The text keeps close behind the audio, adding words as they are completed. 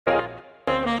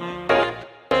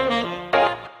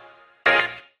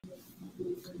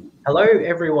Hello,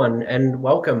 everyone, and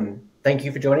welcome. Thank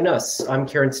you for joining us. I'm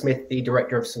Kieran Smith, the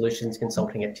Director of Solutions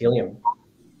Consulting at Tealium.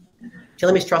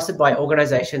 Tealium is trusted by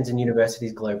organisations and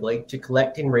universities globally to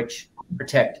collect, enrich,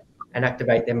 protect, and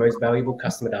activate their most valuable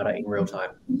customer data in real time.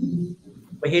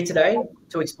 We're here today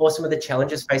to explore some of the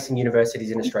challenges facing universities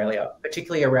in Australia,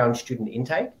 particularly around student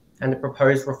intake and the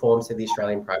proposed reforms to the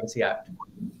Australian Privacy Act.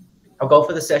 Our goal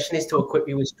for the session is to equip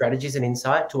you with strategies and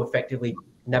insight to effectively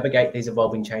navigate these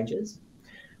evolving changes.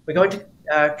 We're going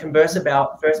to converse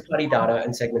about first-party data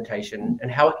and segmentation and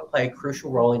how it can play a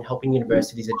crucial role in helping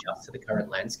universities adjust to the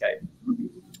current landscape.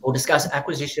 We'll discuss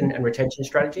acquisition and retention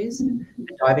strategies and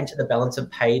dive into the balance of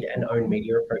paid and owned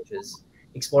media approaches,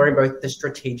 exploring both the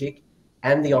strategic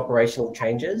and the operational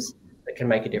changes that can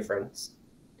make a difference.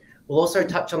 We'll also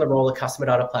touch on the role a customer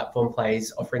data platform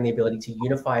plays, offering the ability to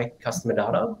unify customer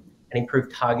data and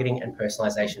improve targeting and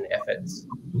personalization efforts.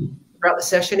 Throughout the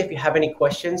session, if you have any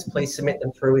questions, please submit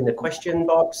them through in the question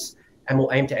box, and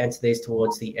we'll aim to answer these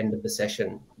towards the end of the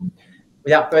session.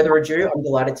 Without further ado, I'm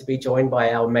delighted to be joined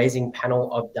by our amazing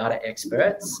panel of data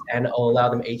experts, and I'll allow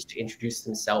them each to introduce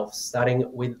themselves, starting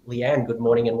with Leanne. Good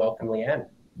morning and welcome, Leanne.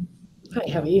 Hi,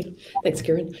 how are you? Thanks,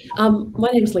 Kieran. My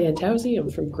name is Leanne Towsey. I'm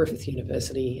from Griffith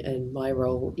University, and my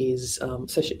role is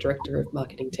Associate Director of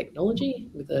Marketing Technology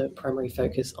with a primary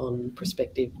focus on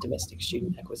prospective domestic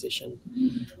student acquisition.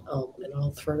 And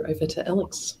I'll throw over to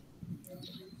Alex.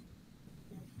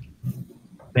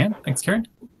 Dan, thanks, Kieran.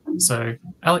 So,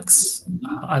 Alex,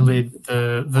 I lead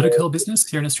the Verticurl business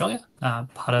here in Australia,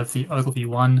 part of the Ogilvy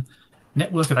One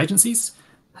network of agencies.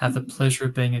 Have the pleasure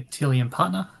of being a Tealium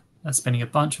partner, spending a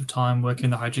bunch of time working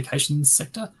in the higher education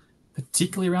sector,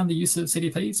 particularly around the use of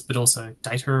CDPs, but also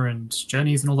data and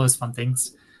journeys and all those fun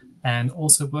things, and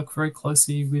also work very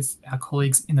closely with our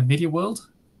colleagues in the media world.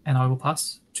 And I will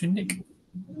pass to Nick.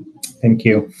 Thank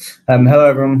you. Hello,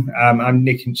 everyone. I'm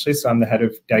Nick Hinchley, so I'm the Head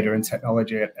of Data and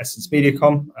Technology at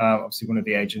EssenceMediaCom, obviously one of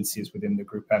the agencies within the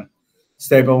Group M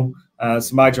stable.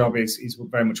 So my job is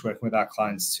very much working with our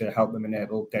clients to help them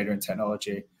enable data and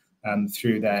technology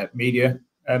through their media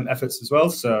efforts as well.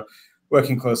 So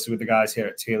working closely with the guys here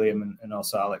at Tealium and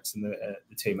also Alex and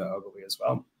the team at Ogilvy as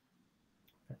well.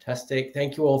 Fantastic.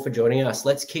 Thank you all for joining us.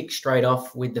 Let's kick straight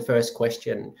off with the first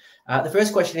question. The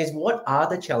first question is, what are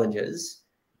the challenges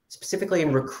specifically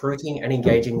in recruiting and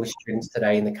engaging with students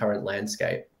today in the current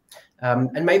landscape?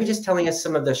 And maybe just telling us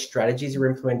some of the strategies you're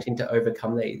implementing to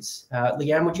overcome these.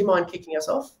 Leanne, would you mind kicking us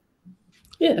off?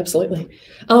 Yeah, absolutely.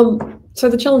 So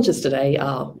the challenges today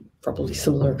are probably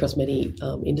similar across many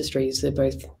industries. They're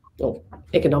both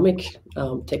economic,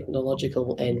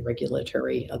 technological, and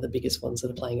regulatory are the biggest ones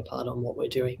that are playing a part on what we're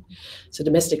doing. So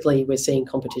domestically, we're seeing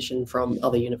competition from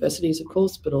other universities, of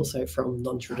course, but also from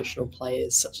non-traditional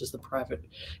players such as the private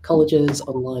colleges,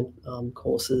 online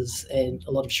courses, and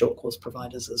a lot of short course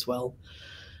providers as well.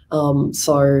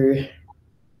 So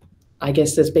I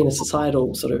guess there's been a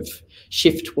societal sort of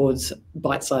shift towards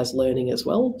bite-sized learning as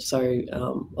well. So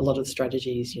a lot of the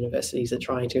strategies universities are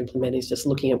trying to implement is just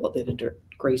looking at what their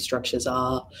degree structures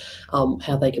are,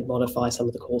 how they can modify some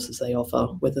of the courses they offer,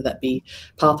 whether that be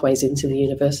pathways into the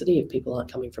university if people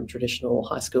aren't coming from traditional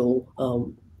high school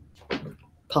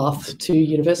path to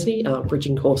university,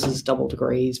 bridging courses, double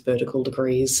degrees, vertical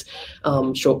degrees,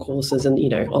 short courses, and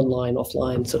online,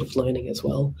 offline sort of learning as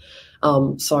well.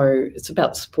 So it's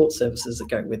about support services that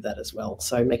go with that as well.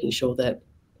 So making sure that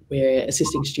we're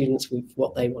assisting students with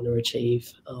what they want to achieve,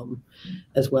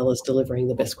 as well as delivering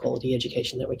the best quality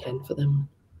education that we can for them.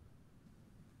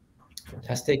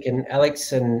 Fantastic. And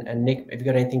Alex and Nick, have you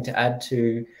got anything to add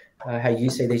to how you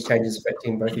see these changes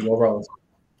affecting both of your roles?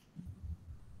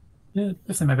 Yeah,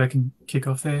 definitely. Maybe I can kick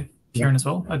off there, Kieran, as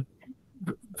well. I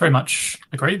very much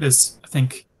agree. There's, I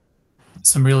think,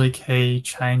 some really key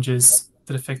changes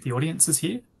that affect the audiences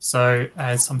here. So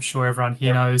as I'm sure everyone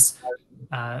here knows,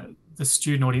 the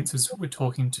student audiences we're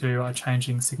talking to are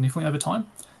changing significantly over time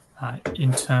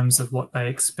in terms of what they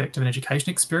expect of an education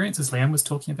experience, as Leanne was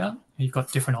talking about. You've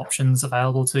got different options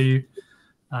available to you.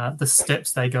 The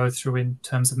steps they go through in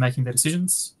terms of making their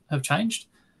decisions have changed.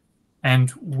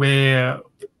 And where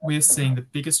we're seeing the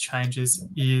biggest changes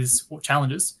or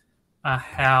challenges are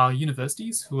how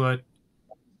universities, who are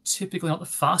typically not the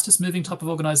fastest moving type of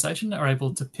organisation, are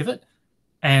able to pivot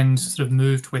and sort of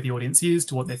move to where the audience is,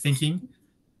 to what they're thinking,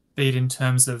 be it in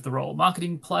terms of the role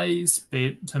marketing plays, be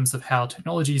it in terms of how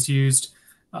technology is used,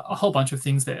 a whole bunch of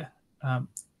things there.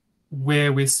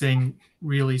 Where we're seeing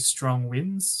really strong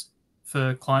wins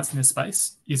for clients in this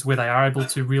space is where they are able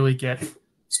to really get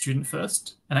student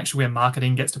first, and actually where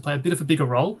marketing gets to play a bit of a bigger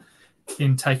role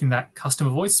in taking that customer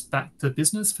voice back to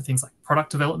business for things like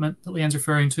product development that Leanne's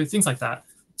referring to, things like that.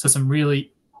 So some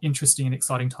really interesting and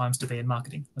exciting times to be in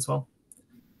marketing as well.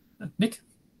 Nick?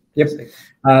 Yep.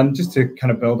 Just to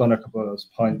kind of build on a couple of those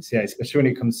points, yeah, especially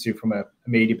when it comes to from a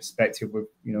media perspective,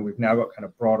 we've now got kind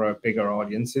of broader, bigger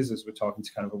audiences as we're talking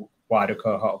to kind of a wider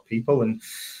cohort of people, and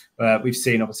we've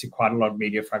seen obviously quite a lot of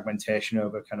media fragmentation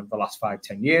over kind of the last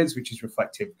 5-10 years, which is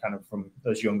reflective kind of from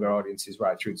those younger audiences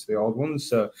right through to the old ones.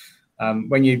 So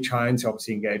when you're trying to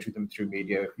obviously engage with them through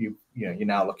media, you're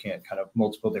now looking at kind of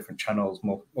multiple different channels,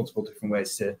 multiple different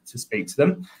ways to speak to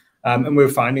them, and we're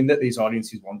finding that these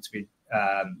audiences want to be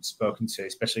spoken to,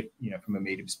 especially from a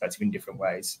media perspective, in different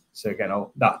ways. So again,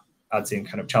 that adds in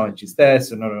kind of challenges there.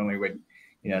 So not only we're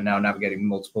now navigating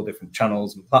multiple different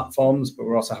channels and platforms, but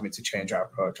we're also having to change our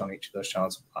approach on each of those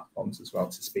channels and platforms as well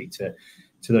to speak to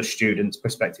those students,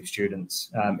 prospective students,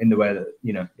 in the way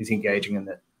that is engaging and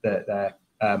that they're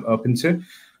open to.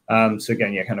 So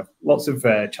again, yeah, kind of lots of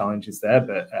challenges there,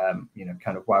 but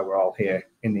kind of why we're all here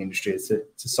in the industry is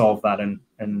to solve that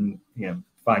and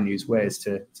find new ways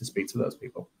to speak to those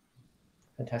people.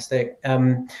 Fantastic.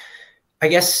 I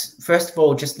guess, first of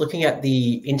all, just looking at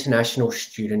the international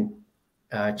student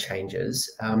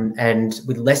changes, and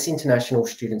with less international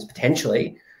students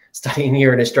potentially studying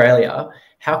here in Australia,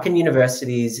 how can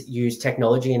universities use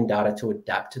technology and data to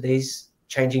adapt to these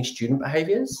changing student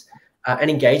behaviours and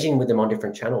engaging with them on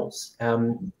different channels?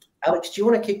 Alex, do you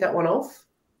want to kick that one off?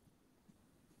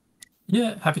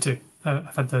 Yeah, happy to.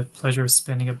 I've had the pleasure of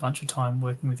spending a bunch of time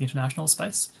working with the international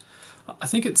space. I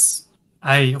think it's,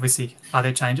 obviously, are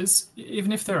there changes?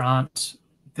 Even if there aren't,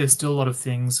 there's still a lot of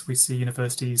things we see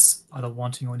universities either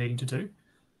wanting or needing to do.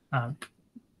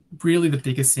 Really the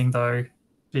biggest thing, though,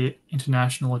 be it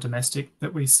international or domestic,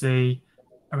 that we see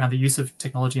around the use of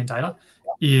technology and data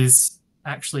is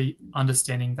actually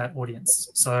understanding that audience.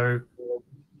 So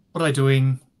what are they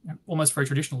doing? Almost very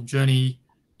traditional journey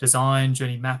design,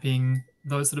 journey mapping,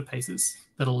 those sort of pieces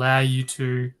that allow you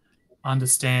to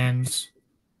understand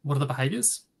what are the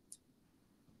behaviors,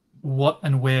 what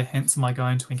and where hence am I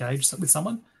going to engage with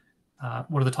someone,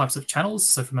 what are the types of channels.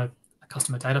 So from a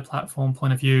customer data platform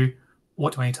point of view,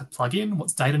 what do I need to plug in,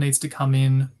 what data needs to come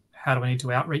in, how do I need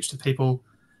to outreach to people.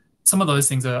 Some of those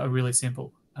things are really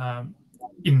simple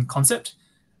in concept.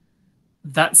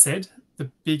 That said, the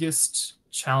biggest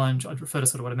challenge, I'd refer to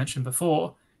sort of what I mentioned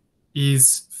before,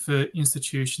 is for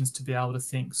institutions to be able to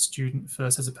think student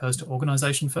first as opposed to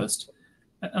organization first.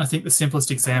 And I think the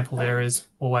simplest example there is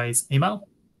always email,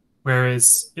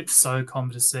 whereas it's so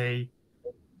common to see,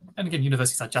 and again,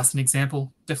 universities are just an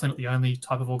example, definitely not the only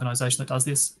type of organization that does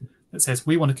this, that says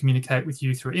we want to communicate with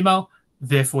you through email,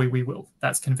 therefore we will.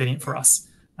 That's convenient for us,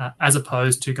 as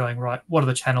opposed to going, right, what are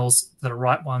the channels that are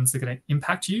right ones that are going to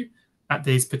impact you at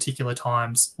these particular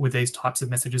times with these types of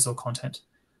messages or content.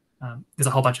 There's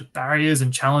a whole bunch of barriers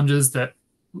and challenges that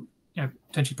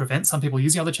potentially prevent some people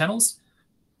using other channels.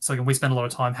 So again, we spend a lot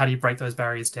of time, how do you break those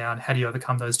barriers down? How do you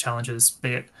overcome those challenges,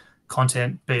 be it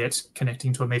content, be it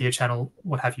connecting to a media channel,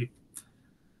 what have you?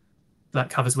 That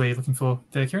covers where you're looking for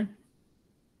there, Kieran?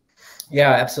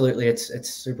 Yeah, absolutely. It's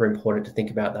super important to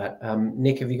think about that.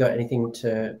 Nick, have you got anything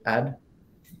to add?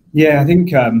 Yeah, I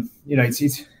think,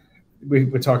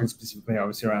 we're talking specifically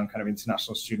obviously around kind of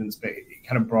international students, but it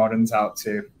kind of broadens out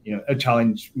to a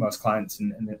challenge most clients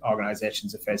and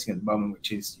organizations are facing at the moment,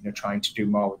 which is trying to do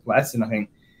more with less. And I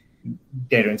think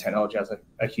data and technology has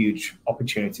a huge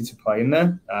opportunity to play in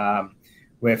there.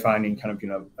 We're finding kind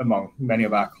of among many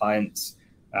of our clients,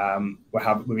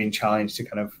 we're being challenged to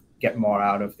kind of get more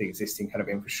out of the existing kind of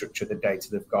infrastructure, the data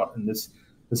they've got, and there's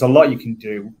a lot you can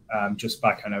do just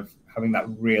by kind of having that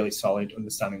really solid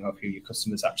understanding of who your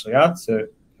customers actually are. So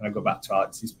kind of go back to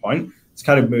Alex's point, it's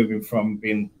kind of moving from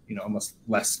being, almost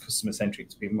less customer centric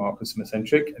to being more customer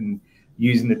centric, and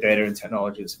using the data and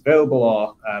technology that's available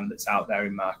or that's out there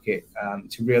in market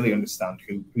to really understand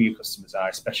who your customers are,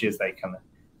 especially as they kind of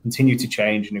continue to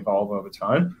change and evolve over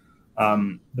time.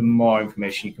 The more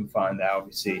information you can find there,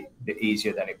 obviously, the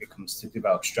easier then it becomes to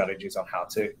develop strategies on how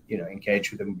to,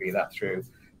 engage with them, be that through,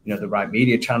 the right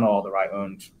media channel or the right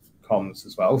owned comms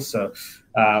as well. So,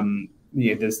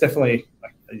 there's definitely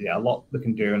a lot they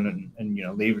can do, and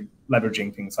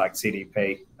leveraging things like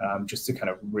CDP just to kind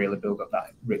of really build up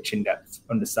that rich, in-depth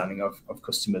understanding of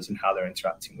customers and how they're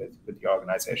interacting with the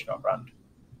organization or brand.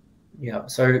 Yeah,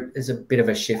 so there's a bit of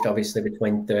a shift, obviously,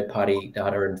 between third-party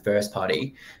data and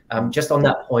first-party. Just on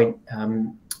that point,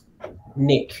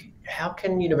 Nick, how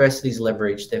can universities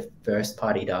leverage their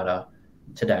first-party data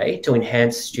today to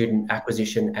enhance student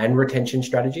acquisition and retention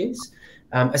strategies,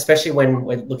 especially when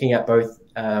we're looking at both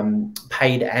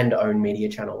paid and owned media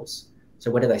channels?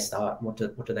 So where do they start? What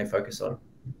do they focus on?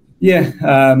 Yeah,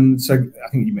 so I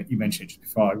think you mentioned it just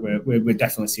before. We're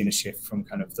definitely seeing a shift from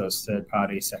kind of those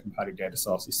third-party, second-party data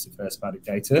sources to first-party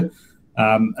data,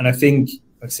 and I think,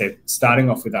 like I said, starting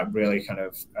off with that really kind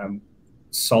of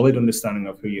solid understanding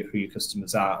of who your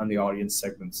customers are and the audience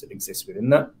segments that exist within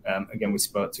that. Again, we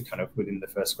spoke to kind of within the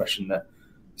first question that,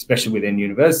 especially within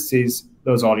universities,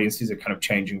 those audiences are kind of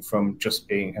changing from just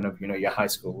being kind of your high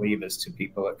school leavers to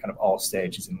people at kind of all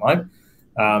stages in life.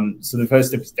 So the first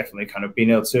step is definitely kind of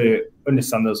being able to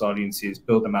understand those audiences,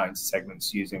 build them out into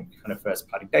segments using kind of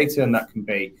first-party data, and that can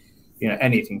be,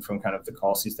 anything from kind of the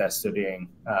courses they're studying,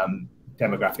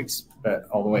 demographics, but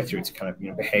all the way through to kind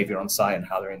of behavior on site and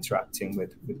how they're interacting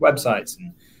with websites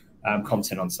and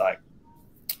content on site.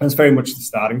 That's very much the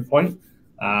starting point,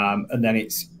 and then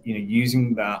it's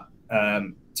using that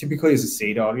typically as a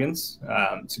seed audience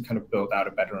to kind of build out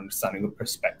a better understanding of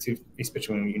perspective,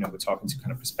 especially when we're talking to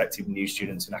kind of prospective new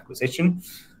students and acquisition.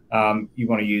 You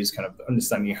want to use kind of the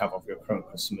understanding you have of your current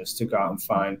customers to go out and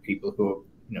find people who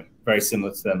are very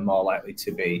similar to them, more likely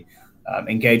to be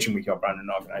engaging with your brand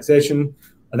and organization.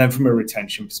 And then from a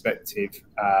retention perspective,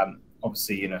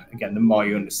 obviously, again, the more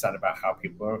you understand about how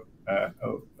people are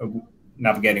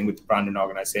navigating with the brand and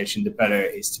organization, the better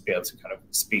it is to be able to kind of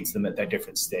speak to them at their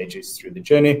different stages through the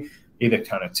journey, either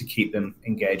kind of to keep them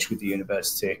engaged with the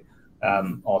university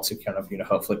or to kind of,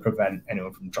 hopefully prevent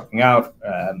anyone from dropping out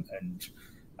and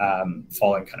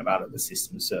falling kind of out of the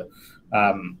system. So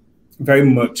very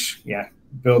much,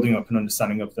 building up an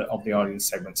understanding of the audience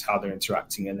segments, how they're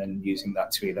interacting, and then using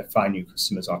that to either find new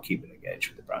customers or keep them engaged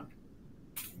with the brand.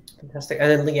 Fantastic. And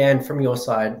then Leanne, from your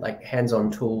side, like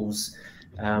hands-on tools,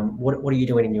 what are you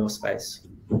doing in your space?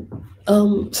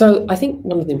 So I think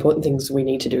one of the important things we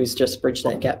need to do is just bridge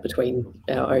that gap between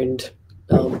our owned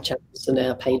channels and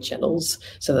our paid channels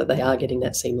so that they are getting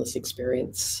that seamless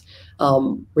experience.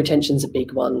 Retention's a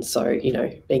big one. So,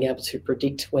 being able to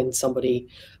predict when somebody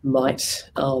might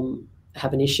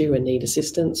have an issue and need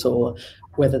assistance, or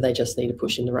whether they just need a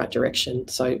push in the right direction.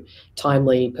 So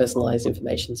timely, personalised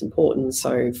information is important.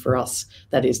 So for us,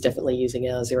 that is definitely using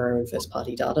our zero and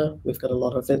first-party data. We've got a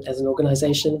lot of it as an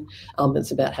organisation.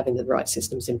 It's about having the right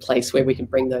systems in place where we can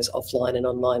bring those offline and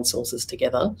online sources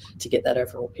together to get that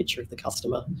overall picture of the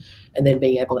customer, and then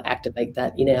being able to activate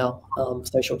that in our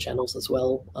social channels as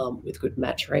well with good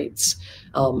match rates.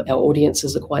 Our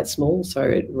audiences are quite small, so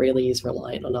it really is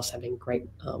reliant on us having great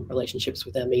relationships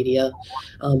with our media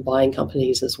buying companies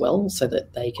as well, so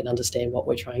that they can understand what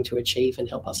we're trying to achieve and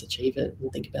help us achieve it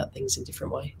and think about things in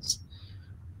different ways.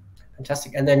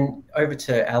 Fantastic. And then over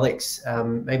to Alex,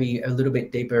 maybe a little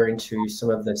bit deeper into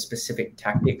some of the specific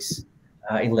tactics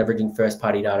in leveraging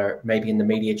first-party data, maybe in the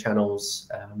media channels,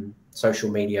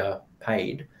 social media,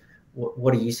 paid.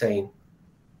 What are you seeing?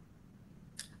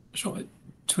 Sure.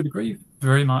 To a degree,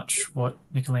 very much what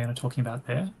Nick and Leanne are talking about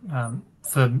there.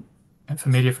 For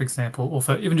media, for example, or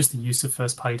for even just the use of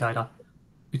first-party data,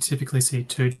 we typically see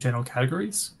two general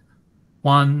categories.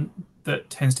 One that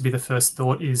tends to be the first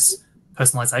thought is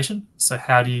personalization. So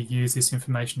how do you use this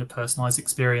information to personalize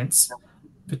experience,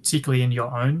 particularly in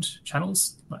your owned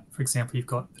channels? Like, for example, you've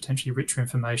got potentially richer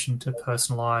information to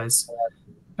personalize.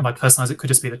 And by personalize, it could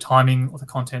just be the timing or the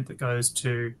content that goes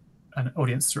to an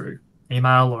audience through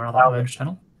email or another owned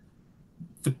channel.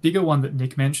 The bigger one that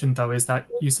Nick mentioned, though, is that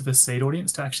use of a seed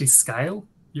audience to actually scale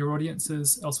your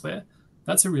audiences elsewhere.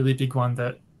 That's a really big one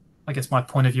that I guess my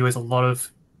point of view is a lot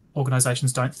of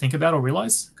organizations don't think about or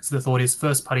realize, because the thought is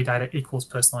first-party data equals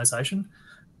personalization,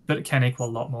 but it can equal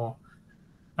a lot more.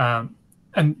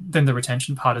 And then the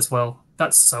retention part as well.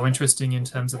 That's so interesting in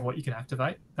terms of what you can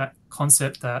activate. That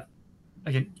concept that,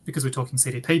 again, because we're talking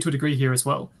CDP to a degree here as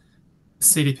well,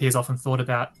 CDP is often thought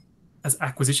about as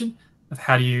acquisition, of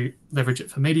how do you leverage it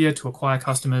for media to acquire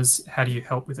customers, how do you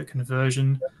help with a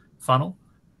conversion funnel.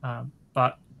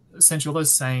 But essentially all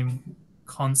those same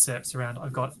concepts around,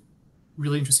 I've got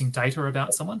really interesting data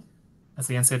about someone, as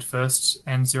Leanne said, first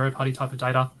and zero-party type of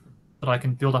data that I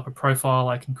can build up a profile,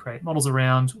 I can create models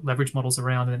around, leverage models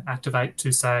around, and then activate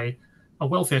to, say, a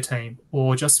welfare team,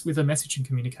 or just with a messaging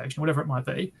communication, whatever it might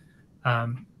be.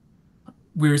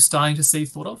 We're starting to see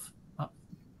thought of.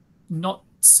 Not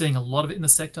seeing a lot of it in the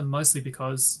sector, mostly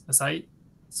because, as I say,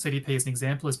 CDP as an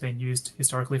example has been used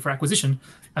historically for acquisition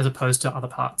as opposed to other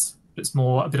parts. It's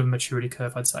more a bit of a maturity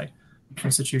curve, I'd say, for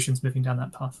institutions moving down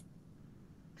that path.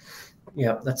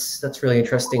 Yeah, that's really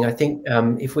interesting. I think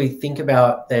if we think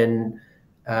about then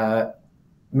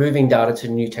moving data to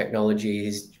new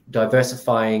technologies,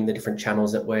 diversifying the different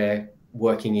channels that we're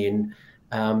working in,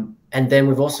 And then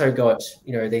we've also got,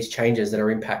 these changes that are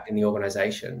impacting the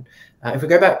organisation. If we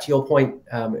go back to your point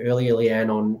earlier, Leanne,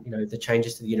 on the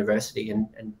changes to the university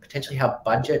and potentially how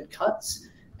budget cuts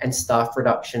and staff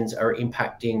reductions are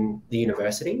impacting the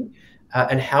university,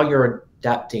 and how you're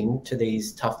adapting to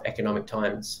these tough economic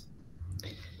times.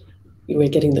 We're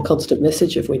getting the constant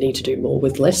message of we need to do more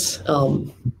with less.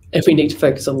 And we need to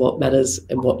focus on what matters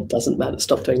and what doesn't matter,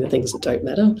 stop doing the things that don't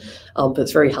matter. But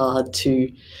it's very hard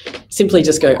to simply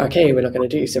just go, okay, we're not going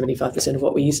to do 75% of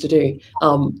what we used to do.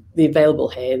 The available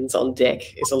hands on deck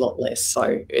is a lot less.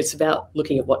 So it's about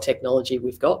looking at what technology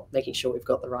we've got, making sure we've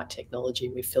got the right technology,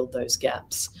 we've filled those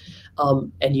gaps,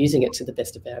 and using it to the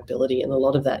best of our ability. And a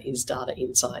lot of that is data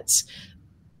insights.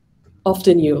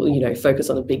 Often you'll focus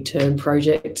on a big term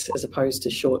project as opposed to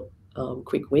short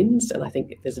quick wins, and I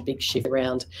think there's a big shift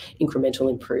around incremental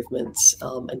improvements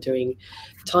and doing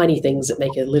tiny things that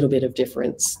make a little bit of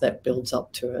difference that builds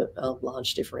up to a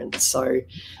large difference. So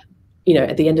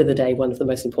at the end of the day, one of the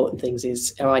most important things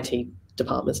is our IT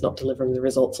department's not delivering the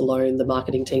results alone, the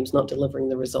marketing team's not delivering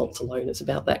the results alone. It's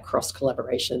about that cross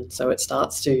collaboration. So it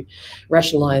starts to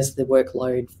rationalize the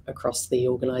workload across the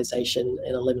organization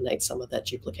and eliminate some of that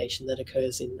duplication that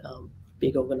occurs in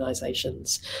big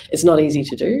organizations. It's not easy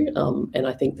to do, and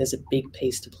I think there's a big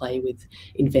piece to play with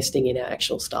investing in our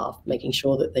actual staff, making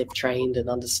sure that they've trained and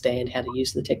understand how to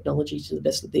use the technology to the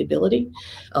best of their ability,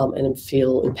 and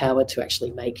feel empowered to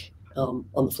actually make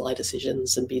on-the-fly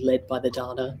decisions and be led by the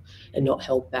data and not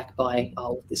held back by,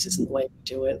 oh, this isn't the way we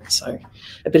do it. So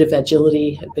a bit of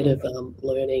agility, a bit of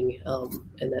learning,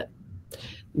 and that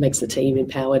makes the team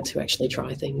empowered to actually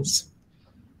try things.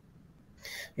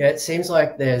 Yeah, it seems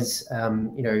like there's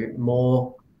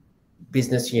more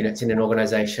business units in an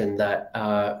organization that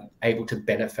are able to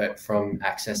benefit from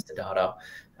access to data,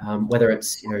 whether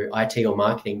it's IT or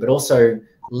marketing, but also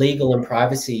legal and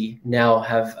privacy now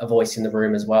have a voice in the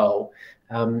room as well.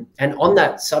 And on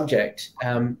that subject,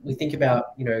 we think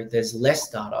about there's less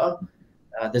data,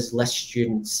 there's less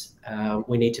students.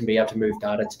 We need to be able to move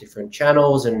data to different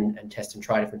channels and test and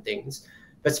try different things.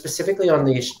 But specifically on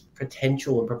the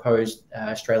potential and proposed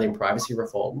Australian privacy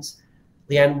reforms,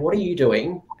 Leanne, what are you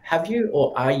doing? Have you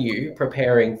or are you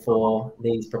preparing for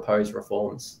these proposed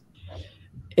reforms?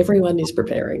 Everyone is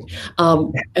preparing.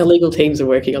 Our legal teams are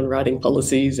working on writing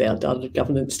policies. Our data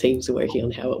governance teams are working on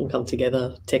how it will come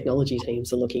together. Technology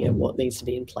teams are looking at what needs to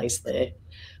be in place there.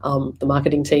 The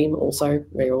marketing team also,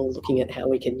 we're all looking at how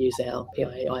we can use our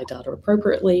PII data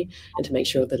appropriately and to make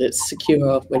sure that it's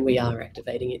secure when we are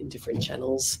activating it in different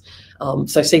channels.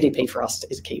 So CDP for us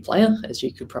is a key player, as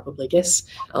you could probably guess.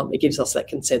 It gives us that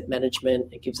consent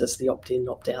management. It gives us the opt-in,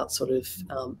 opt-out sort of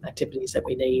activities that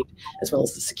we need, as well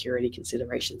as the security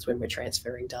considerations when we're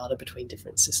transferring data between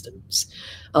different systems.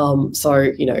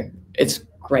 So, it's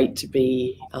great to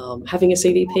be having a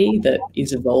CDP that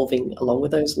is evolving along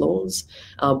with those laws.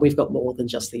 We've got more than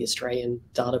just the Australian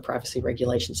data privacy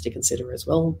regulations to consider as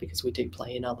well, because we do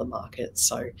play in other markets.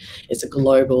 So it's a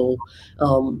global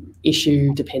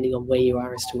issue depending on where you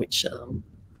are as to which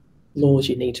laws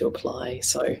you need to apply.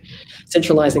 So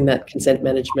centralising that consent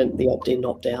management, the opt-in,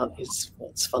 opt-out is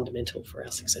what's fundamental for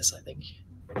our success, I think.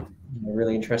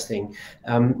 Really interesting.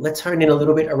 Let's hone in a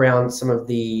little bit around some of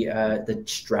the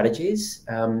strategies.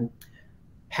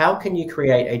 How can you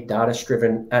create a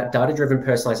data-driven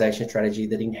personalization strategy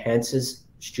that enhances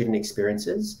student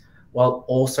experiences while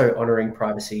also honouring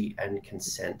privacy and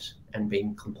consent and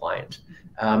being compliant?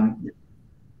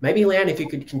 Maybe, Leanne, if you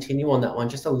could continue on that one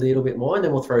just a little bit more, and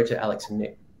then we'll throw to Alex and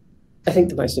Nick. I think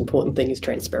the most important thing is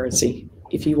transparency.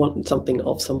 If you want something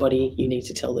of somebody, you need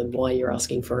to tell them why you're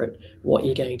asking for it, what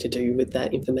you're going to do with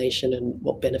that information, and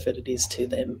what benefit it is to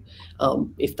them.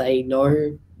 If they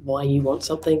know why you want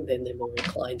something, then they're more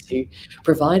inclined to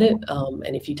provide it.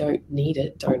 And if you don't need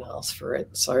it, don't ask for it.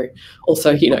 So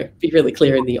also, be really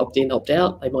clear in the opt-in,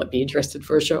 opt-out. They might be interested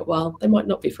for a short while. They might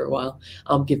not be for a while.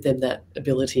 Give them that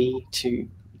ability to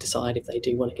decide if they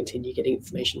do want to continue getting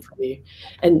information from you.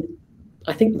 And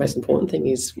I think the most important thing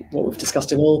is what we've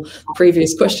discussed in all the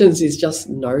previous questions is just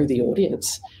know the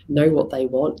audience, know what they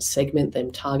want, segment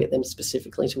them, target them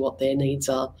specifically to what their needs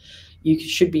are. You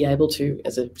should be able to,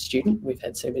 as a student, we've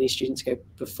had so many students go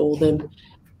before them,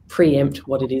 preempt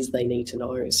what it is they need to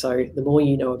know. So the more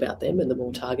you know about them and the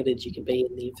more targeted you can be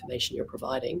in the information you're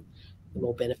providing, the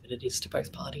more benefit it is to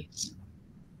both parties.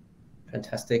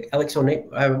 Fantastic. Alex or Nick,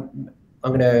 I'm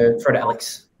going to throw to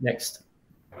Alex next.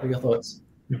 What are your thoughts?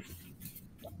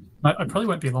 I probably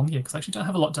won't be long here because I actually don't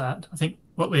have a lot to add. I think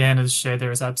what Leanne has shared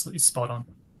there is absolutely spot on.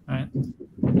 Right?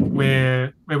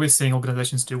 Where we're seeing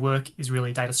organisations do work is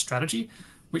really data strategy,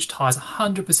 which ties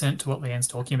 100% to what Leanne's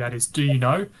talking about is, do you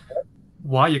know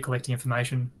why you're collecting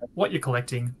information, what you're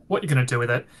collecting, what you're going to do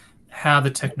with it, how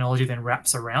the technology then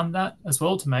wraps around that as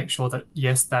well to make sure that,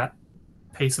 yes, that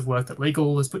piece of work that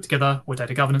legal has put together or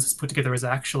data governance has put together is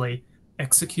actually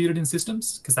executed in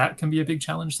systems, because that can be a big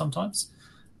challenge sometimes.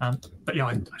 But yeah,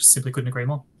 I simply couldn't agree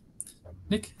more.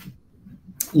 Nick?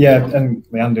 Yeah, and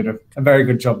Leanne did a very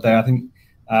good job there. I think,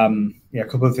 yeah, a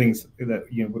couple of things that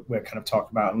we're kind of talking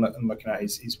about and looking at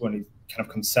is one is kind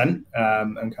of consent,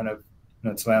 and kind of, to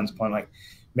Leanne's point, like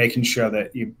making sure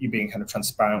that you're being kind of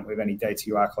transparent with any data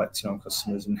you are collecting on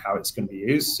customers and how it's going to be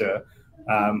used. So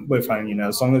we're finding,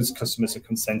 as long as customers are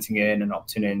consenting in and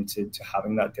opting in to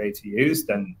having that data used,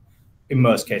 then in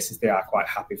most cases they are quite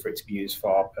happy for it to be used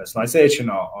for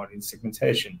personalization or in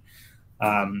segmentation.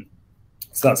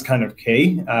 So that's kind of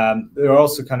key. There are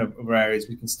also kind of other areas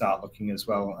we can start looking as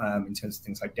well, in terms of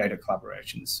things like data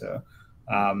collaboration. So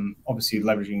obviously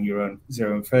leveraging your own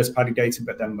zero and first party data,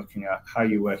 but then looking at how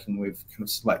you're working with kind of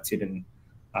selected and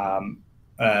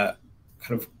kind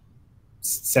of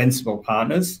sensible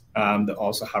partners that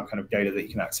also have kind of data that you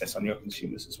can access on your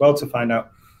consumers as well to find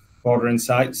out broader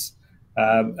insights.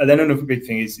 And then another big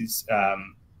thing is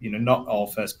not all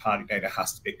first-party data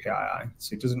has to be PII.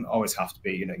 So it doesn't always have to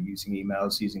be, using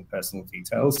emails, using personal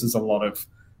details. There's a lot of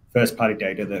first-party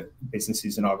data that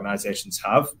businesses and organizations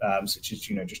have, such as,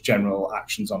 just general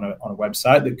actions on a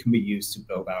website that can be used to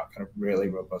build out kind of really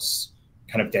robust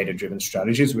kind of data-driven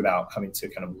strategies without having to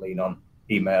kind of lean on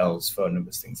emails, phone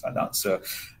numbers, things like that. So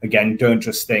again, don't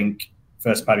just think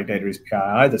first-party data is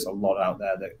PII. There's a lot out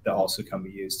there that also can be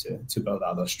used to build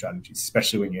out those strategies,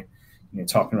 especially when you're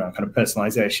talking around kind of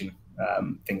personalization,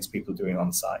 things people are doing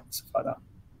on site, stuff like that.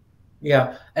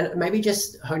 Yeah, and maybe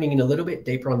just honing in a little bit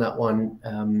deeper on that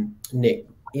one, Nick,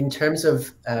 in terms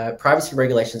of privacy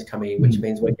regulations coming in, which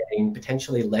means we're getting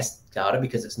potentially less data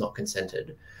because it's not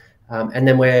consented. And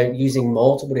then we're using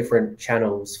multiple different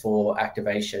channels for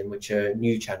activation, which are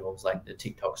new channels like the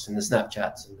TikToks and the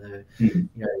Snapchats and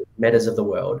the Metas of the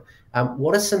world.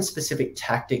 What are some specific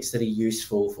tactics that are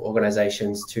useful for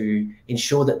organizations to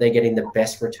ensure that they're getting the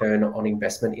best return on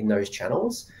investment in those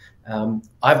channels?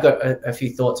 I've got a few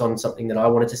thoughts on something that I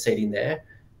wanted to seed in there,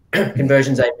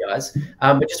 conversions APIs,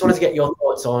 but just wanted to get your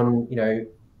thoughts on,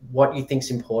 what you think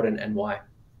is important and why.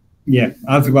 Yeah,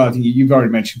 I think you've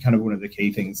already mentioned kind of one of the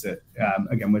key things that,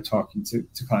 again, we're talking to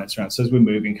clients around. So as we're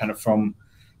moving kind of from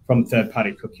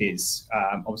third-party cookies,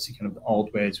 obviously kind of the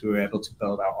old ways we were able to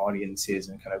build our audiences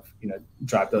and kind of,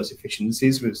 drive those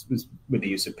efficiencies with the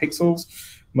use of pixels.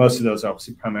 Most of those are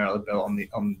obviously primarily built on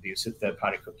the use of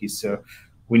third-party cookies. So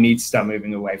we need to start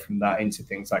moving away from that into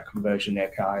things like conversion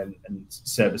API and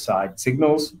server-side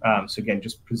signals. So again,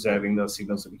 just preserving those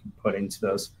signals that we can put into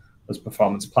those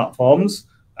performance platforms,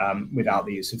 without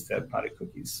the use of third-party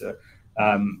cookies. So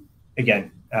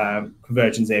again,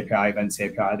 conversions API, events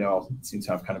API, they all seem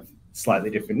to have kind of slightly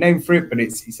different name for it, but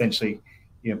it's essentially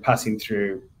passing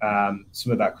through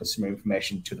some of that customer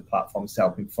information to the platforms to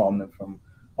help inform them from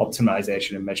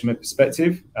optimization and measurement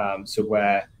perspective. So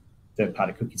where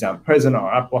third-party cookies aren't present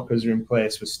or ad blockers are in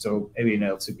place, we're still being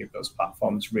able to give those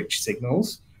platforms rich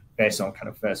signals based on kind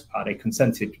of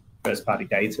consented first-party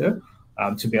data,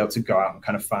 to be able to go out and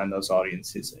kind of find those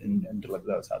audiences and deliver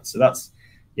those ads. So that's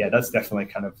definitely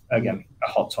kind of, again, a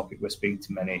hot topic we're speaking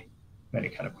to many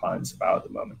kind of clients about at the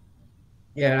moment.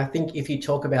 Yeah, I think if you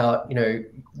talk about,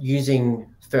 using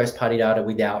first-party data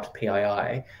without PII,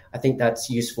 I think that's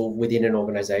useful within an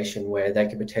organization where they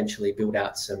could potentially build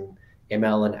out some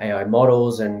ML and AI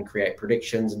models and create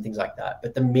predictions and things like that.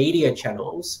 But the media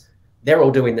channels, they're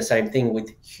all doing the same thing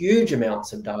with huge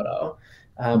amounts of data.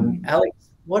 Alex,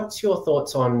 what's your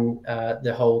thoughts on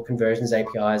the whole conversions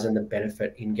APIs and the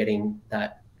benefit in getting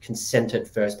that consented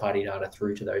first-party data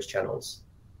through to those channels?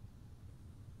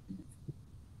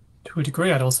 To a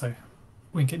degree, I'd also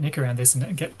wink at Nick around this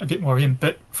and get a bit more in.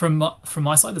 But from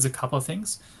my side, there's a couple of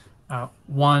things.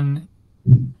 One,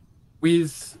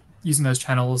 with using those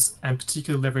channels and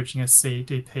particularly leveraging a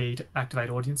CDP to activate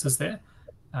audiences there,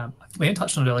 Leanne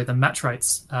touched on it earlier, the match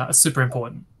rates are super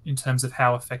important in terms of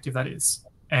how effective that is.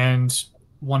 And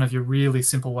one of your really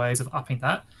simple ways of upping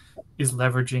that is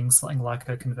leveraging something like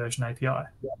a conversion API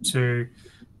to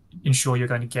ensure you're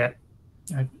going to get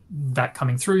that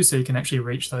coming through so you can actually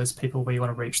reach those people where you want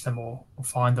to reach them or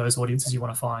find those audiences you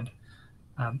want to find.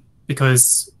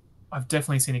 Because I've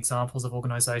definitely seen examples of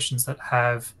organizations that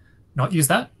have not used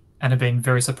that and have been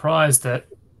very surprised that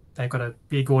they've got a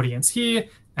big audience here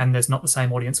and there's not the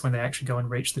same audience when they actually go and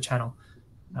reach the channel.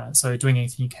 So doing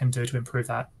anything you can do to improve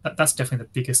that's definitely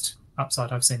the biggest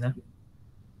upside I've seen there.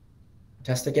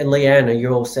 Fantastic. And Leanne, are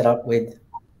you all set up with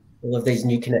all of these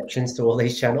new connections to all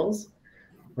these channels?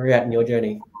 Where are you at in your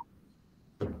journey?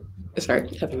 Sorry,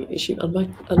 having an issue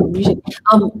unmuting.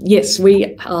 Yes,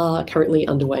 we are currently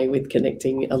underway with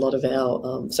connecting a lot of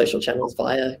our social channels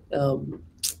via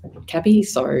CAPI,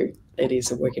 so it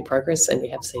is a work in progress, and we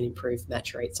have seen improved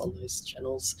match rates on those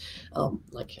channels.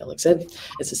 Like Alex said,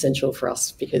 it's essential for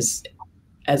us because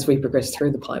as we progress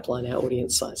through the pipeline, our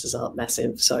audience sizes aren't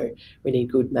massive, so we need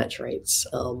good match rates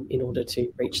in order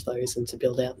to reach those and to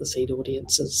build out the seed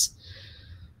audiences.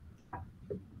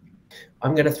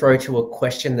 I'm going to throw to a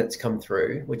question that's come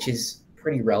through, which is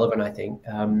pretty relevant, I think.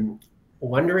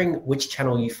 Wondering which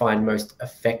channel you find most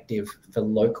effective for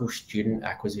local student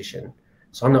acquisition.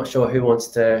 So I'm not sure who wants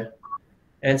to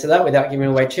answer that without giving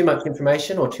away too much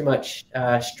information or too much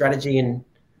strategy and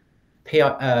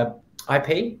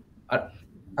IP.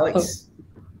 Alex?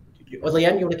 Or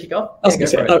Leanne, you want to kick off? I'll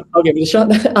give it a shot.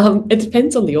 It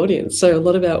depends on the audience. So a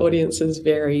lot of our audiences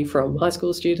vary from high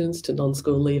school students to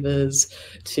non-school leavers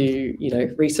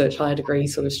to, research higher degree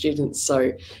sort of students.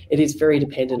 So it is very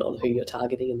dependent on who you're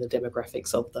targeting and the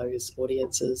demographics of those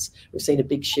audiences. We've seen a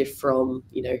big shift from,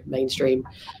 mainstream,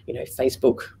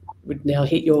 Facebook would now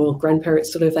hit your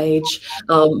grandparents' sort of age.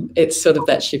 It's sort of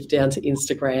that shift down to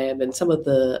Instagram, and some of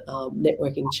the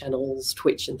networking channels,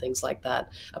 Twitch and things like that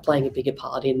are playing a bigger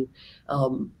part in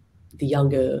the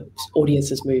younger audience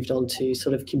has moved on to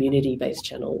sort of community-based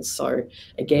channels. So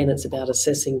again, it's about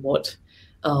assessing what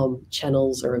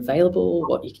channels are available,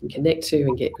 what you can connect to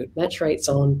and get good match rates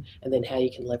on, and then how you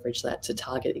can leverage that to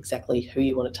target exactly who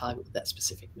you want to target with that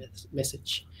specific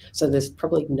message. So there's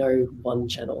probably no one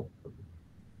channel.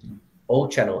 All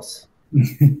channels.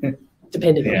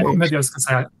 Depending on maybe I was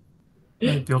going to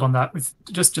say, build on that with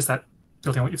just that,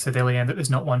 building on what you've said there, Leanne, that there's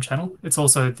not one channel. It's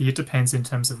also, it depends in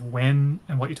terms of when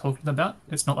and what you're talking about.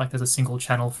 It's not like there's a single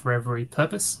channel for every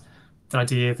purpose. The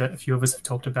idea that a few of us have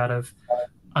talked about of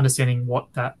understanding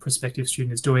what that prospective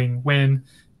student is doing when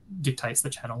dictates the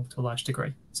channel to a large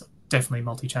degree. So definitely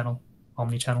multi-channel,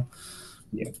 omni-channel.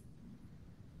 Yeah.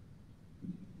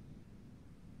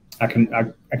 I can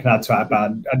add to that,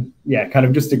 but kind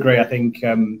of just agree. I think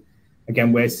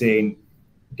again, we're seeing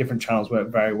different channels work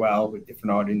very well with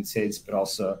different audiences, but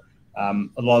also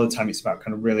a lot of the time it's about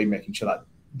kind of really making sure that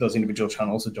those individual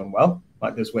channels are done well.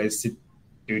 Like there's ways to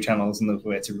do channels and there's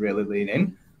ways to really lean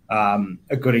in.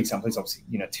 A good example is obviously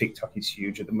TikTok is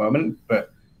huge at the moment,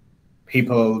 but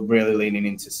people really leaning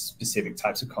into specific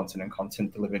types of content and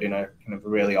content delivered in a kind of a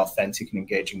really authentic and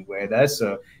engaging way there.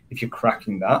 So if you're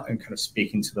cracking that and kind of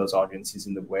speaking to those audiences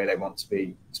in the way they want to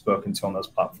be spoken to on those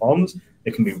platforms,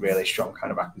 they can be really strong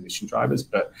kind of acquisition drivers.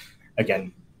 But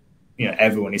again,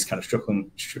 everyone is kind of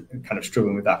struggling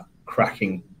with that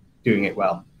cracking, doing it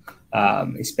well,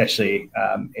 especially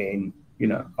in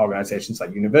organizations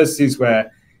like universities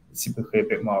where it's typically a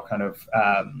bit more kind of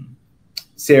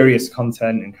serious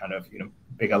content and kind of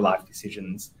bigger life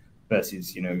decisions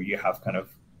versus you have kind of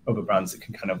other brands that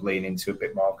can kind of lean into a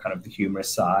bit more kind of the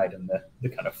humorous side and the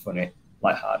kind of funny,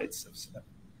 lighthearted stuff. So,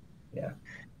 yeah.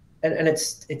 And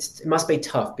it must be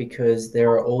tough because there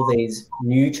are all these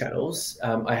new channels.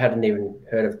 I hadn't even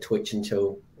heard of Twitch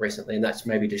until recently, and that's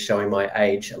maybe just showing my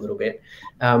age a little bit.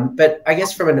 But I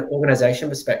guess from an organization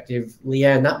perspective,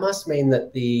 Leanne, that must mean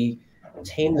that the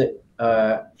team that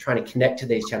trying to connect to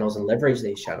these channels and leverage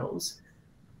these channels,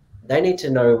 they need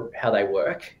to know how they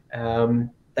work.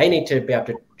 They need to be able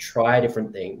to try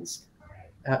different things.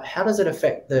 How does it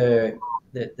affect the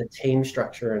team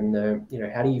structure and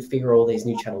how do you figure all these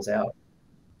new channels out?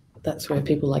 That's where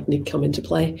people like Nick come into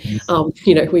play.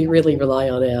 We really rely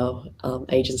on our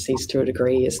agencies to a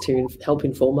degree as to help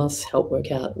inform us, help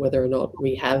work out whether or not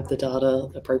we have the data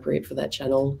appropriate for that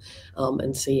channel,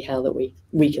 and see how that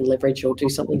we can leverage or do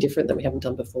something different that we haven't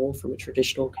done before, from a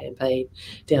traditional campaign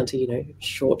down to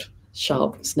short,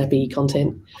 sharp, snappy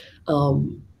content.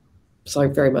 So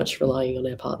very much relying on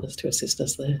our partners to assist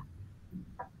us there.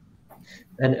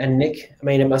 And Nick, I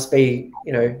mean, it must be,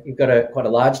 you've got quite a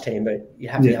large team, but you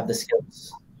have to have the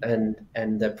skills and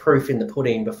the proof in the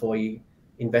pudding before you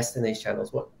invest in these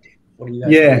channels. What do you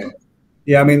guys do?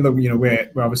 Yeah. I mean, look,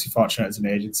 we're obviously fortunate as an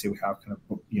agency. We have kind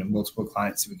of multiple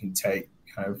clients that we can take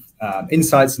kind of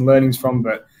insights and learnings from.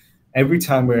 But every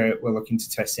time we're looking to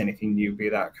test anything new, be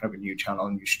that kind of a new channel,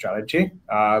 a new strategy,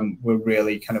 we're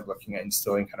really kind of looking at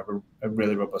installing kind of a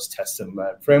really robust test and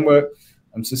learn framework.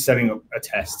 So setting up a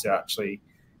test to actually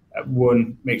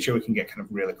one, make sure we can get kind of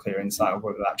really clear insight of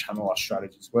whether that channel or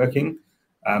strategy is working,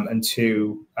 and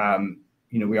two,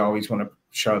 we always want to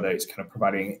show that it's kind of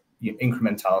providing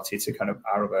incrementality to kind of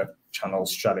our other channel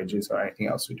strategies or anything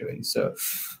else we're doing. So,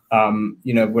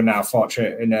 we're now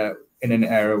fortunate in an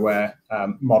era where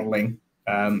modeling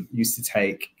used to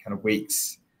take kind of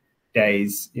weeks,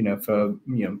 days, for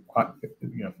quite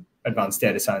advanced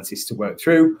data scientists to work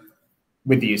through.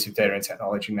 With the use of data and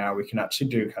technology now, we can actually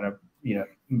do kind of,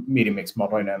 media mix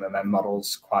modeling, MMM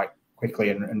models quite quickly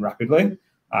and rapidly.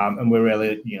 And we're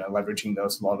really, leveraging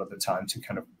those a lot of the time to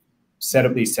kind of set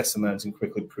up these test and learns and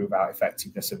quickly prove out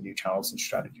effectiveness of new channels and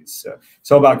strategies. So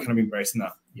it's all about kind of embracing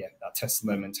that test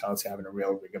and learn mentality, having a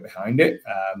real rigor behind it,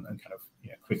 and kind of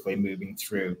quickly moving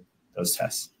through those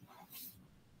tests.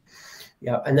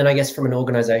 Yeah, and then I guess from an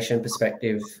organization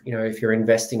perspective, if you're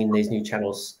investing in these new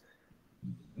channels,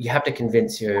 you have to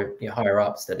convince your higher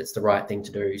ups that it's the right thing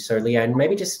to do. So Leanne,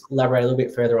 maybe just elaborate a little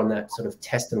bit further on that sort of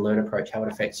test and learn approach, how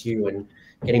it affects you and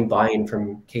getting buy-in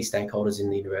from key stakeholders in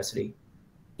the university.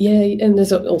 Yeah, and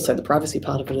there's also the privacy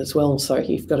part of it as well. So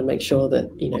you've got to make sure that,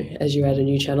 as you add a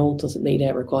new channel, does it meet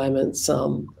our requirements?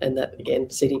 And that, again,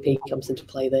 CDP comes into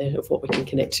play there of what we can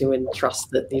connect to and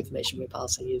trust that the information we're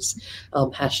passing is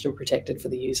hashed and protected for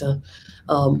the user.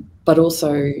 But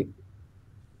also,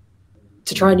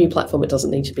 to try a new platform, it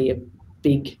doesn't need to be a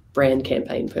big brand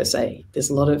campaign per se. There's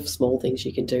a lot of small things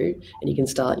you can do, and you can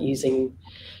start using,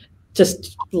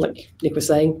 just like Nick was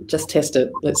saying, just test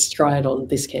it. Let's try it on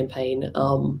this campaign.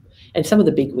 And some of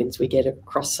the big wins we get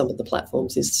across some of the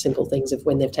platforms is simple things of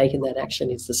when they've taken that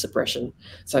action is the suppression.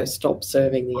 So stop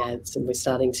serving the ads, and we're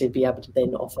starting to be able to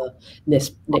then offer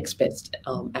next best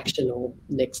action or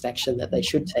next action that they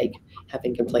should take,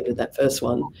 having completed that first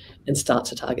one, and start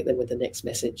to target them with the next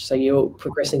message. So you're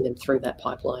progressing them through that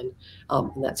pipeline,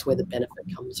 and that's where the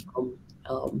benefit comes from.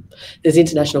 There's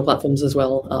international platforms as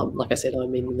well. Like I said,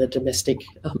 I'm in the domestic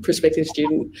prospective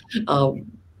student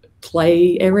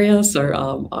play area,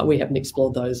 so we haven't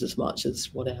explored those as much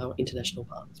as what our international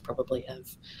partners probably have.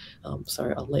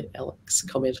 So I'll let Alex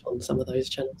comment on some of those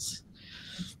channels.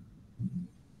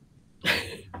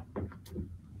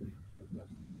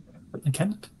 Okay.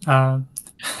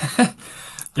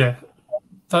 Yeah.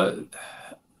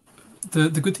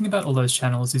 The good thing about all those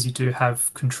channels is you do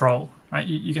have control, right?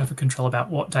 You have a control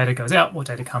about what data goes out, what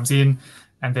data comes in,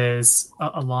 and there's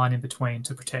a line in between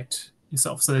to protect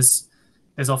yourself. So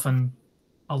there's often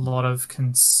a lot of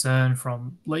concern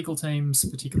from legal teams,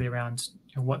 particularly around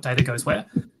what data goes where,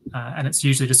 and it's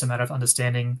usually just a matter of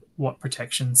understanding what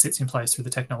protection sits in place through the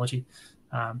technology.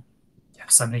 Yeah,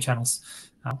 so many channels,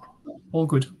 all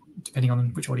good, depending on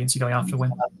which audience you're going after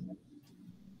when.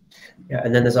 Yeah,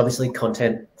 and then there's obviously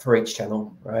content for each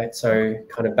channel, right? So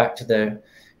kind of back to the,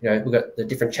 we've got the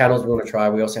different channels we want to try.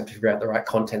 We also have to figure out the right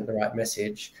content, the right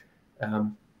message.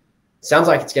 Sounds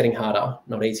like it's getting harder,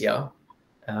 not easier.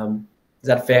 Is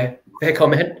that a fair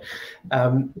comment?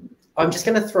 I'm just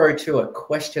going to throw to a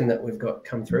question that we've got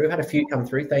come through. We've had a few come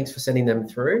through. Thanks for sending them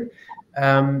through.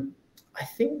 I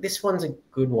think this one's a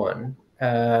good one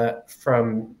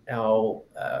from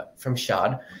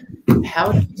Shad.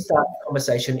 How do you start a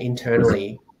conversation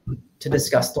internally to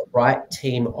discuss the right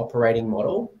team operating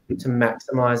model to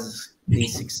maximize the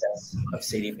success of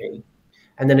CDP?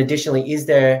 And then additionally, is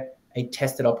there a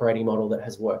tested operating model that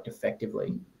has worked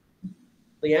effectively?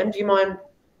 Leanne, do you mind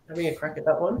having a crack at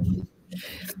that one?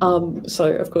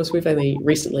 So, of course, we've only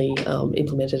recently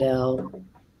implemented our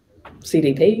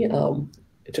CDP.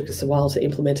 It took us a while to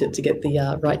implement it to get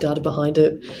the right data behind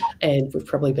it, and we've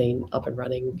probably been up and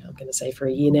running, I'm going to say, for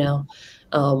a year now.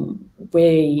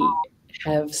 We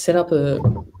have set up a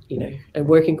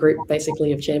working group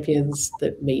basically of champions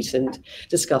that meet and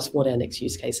discuss what our next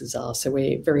use cases are. So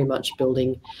we're very much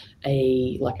building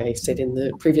like I said in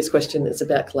the previous question, it's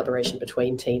about collaboration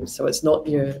between teams. So it's not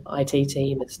your IT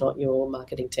team, it's not your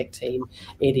marketing tech team.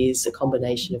 It is a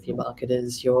combination of your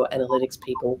marketers, your analytics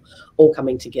people, all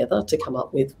coming together to come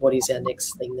up with what is our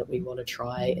next thing that we want to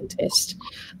try and test.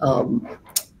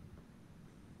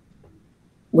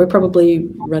 We're probably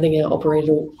running our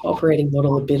operating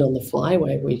model a bit on the fly,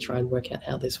 where we try and work out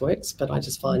how this works. But I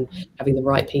just find having the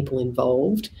right people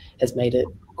involved has made it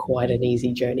quite an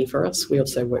easy journey for us. We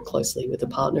also work closely with a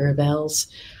partner of ours,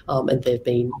 and they've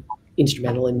been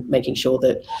instrumental in making sure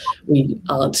that we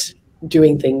aren't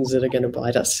doing things that are going to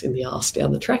bite us in the arse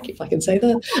down the track, if I can say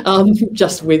that,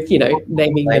 just with,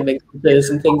 naming them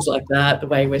and things like that, the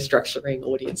way we're structuring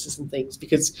audiences and things,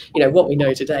 because, what we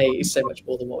know today is so much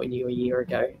more than what we knew a year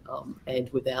ago. And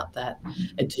without that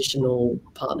additional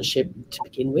partnership to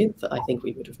begin with, I think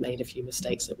we would have made a few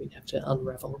mistakes that we'd have to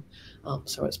unravel.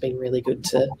 So it's been really good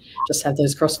to just have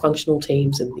those cross-functional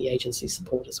teams and the agency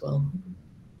support as well.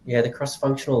 Yeah, the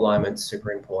cross-functional alignment's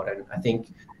super important. I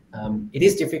think it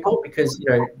is difficult because,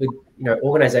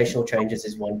 organizational changes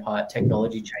is one part,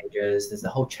 technology changes, there's the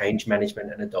whole change management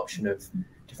and adoption of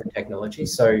different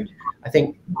technologies. So I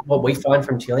think what we find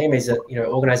from Tealium is that,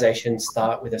 organizations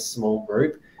start with a small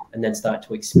group and then start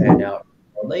to expand out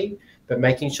broadly. but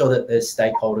making sure that there's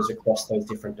stakeholders across those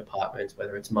different departments,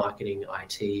 whether it's marketing,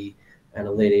 IT,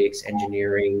 analytics,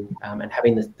 engineering, and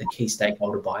having the key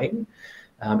stakeholder buy-in.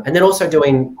 And then also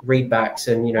doing readbacks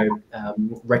and,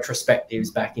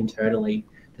 retrospectives back internally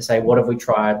to say, what have we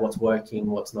tried, what's working,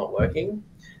 what's not working.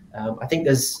 I think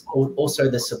there's also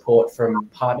the support from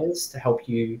partners to help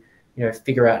you,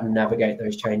 figure out and navigate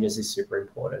those changes is super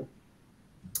important.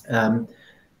 I'm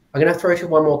going to throw to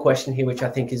one more question here, which I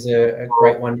think is a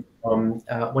great one from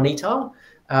Juanita.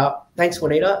 Thanks,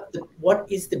 Juanita. What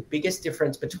is the biggest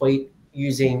difference between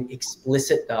using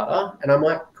explicit data, and I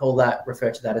might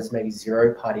refer to that as maybe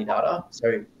zero-party data,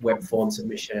 so web form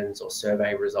submissions or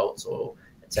survey results or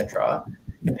etc.,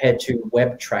 compared to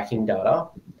web tracking data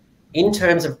in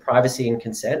terms of privacy and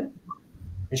consent?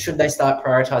 And should they start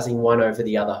prioritizing one over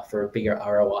the other for a bigger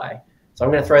ROI? So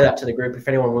I'm going to throw that to the group if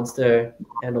anyone wants to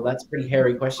handle that. It's a pretty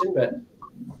hairy question, but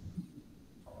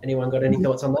anyone got any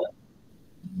thoughts on that?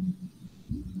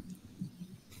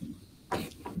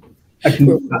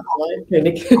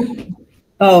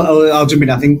 I'll jump in.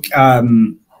 I think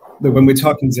that when we're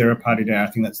talking zero-party data, I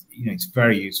think that's it's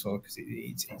very useful because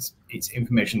it's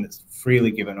information that's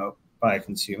freely given up by a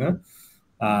consumer.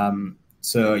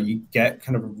 So you get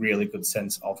kind of a really good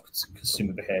sense of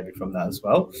consumer behavior from that as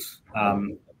well.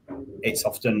 It's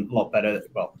often a lot better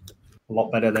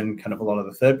than kind of a lot of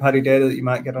the third-party data that you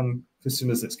might get on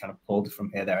customers that's kind of pulled from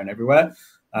here, there, and everywhere.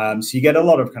 So you get a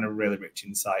lot of kind of really rich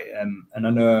insight. And I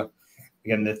know,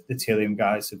 again, the Tealium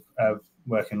guys are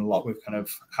working a lot with kind of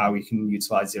how we can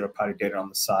utilize zero-party data on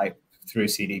the site through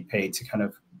CDP to kind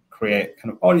of create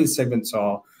kind of audience segments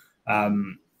or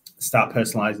start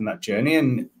personalizing that journey.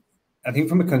 And I think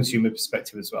from a consumer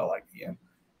perspective as well,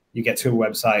 you get to a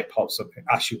website, pops up,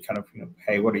 asks you kind of,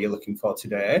 hey, what are you looking for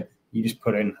today? You just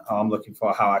put in, I'm looking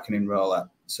for how I can enroll at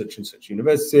such and such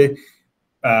university.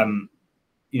 One,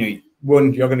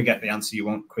 you're going to get the answer you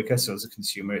want quicker. So as a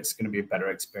consumer, it's going to be a better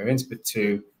experience. But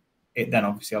two, it then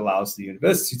obviously allows the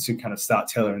university to kind of start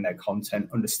tailoring their content,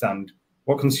 understand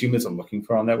what consumers are looking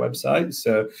for on their website.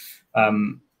 So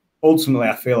ultimately,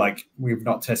 I feel like we've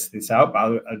not tested this out,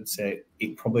 but I'd say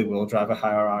it probably will drive a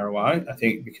higher ROI, I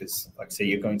think, because, like I say,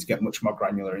 you're going to get much more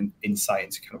granular insight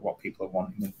into kind of what people are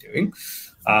wanting and doing.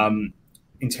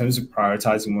 In terms of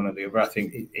prioritizing one or the other, I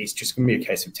think it's just going to be a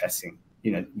case of testing.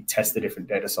 You test the different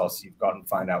data sources you've got and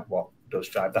find out what does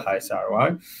drive the highest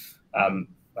ROI.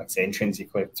 Like I say,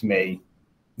 intrinsically, to me,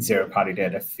 zero-party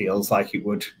data feels like it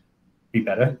would be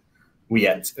better. We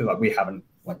haven't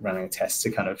running a test to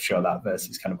kind of show that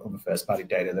versus kind of other first-party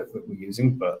data that we're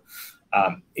using, but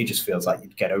it just feels like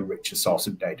you'd get a richer source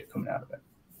of data coming out of it.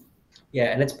 Yeah,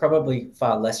 and it's probably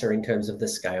far lesser in terms of the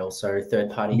scale. So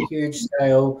third-party, huge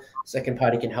scale.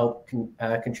 Second-party can help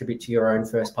contribute to your own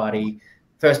first-party.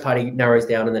 First-party narrows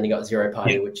down, and then you got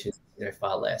zero-party, which is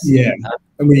far less. Yeah,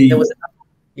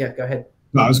 go ahead.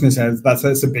 No, I was going to say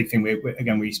that's a big thing.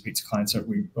 We speak to clients, so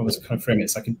we always kind of frame it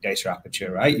as like a data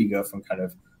aperture, right? You go from kind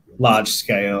of large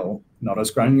scale, not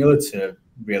as granular, to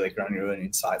really granular and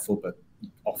insightful, but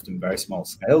often very small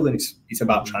scale. And it's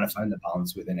about trying to find the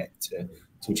balance within it to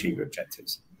achieve your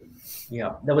objectives.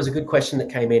 Yeah, there was a good question that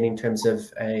came in terms of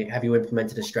have you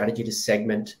implemented a strategy to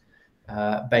segment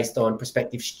based on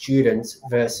prospective students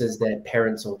versus their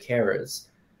parents or carers?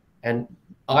 And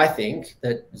I think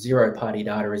that zero-party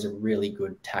data is a really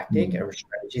good tactic or a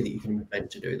strategy that you can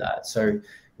implement to do that. So,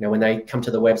 when they come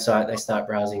to the website, they start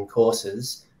browsing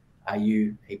courses. Are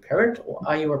you a parent or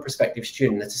are you a prospective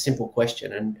student? That's a simple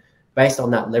question. And based on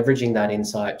that, leveraging that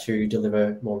insight to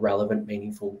deliver more relevant,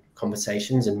 meaningful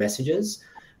conversations and messages.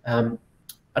 I don't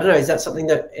know, is that something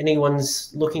that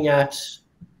anyone's looking at?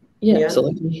 Yeah,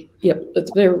 absolutely. Yep,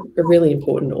 they're a really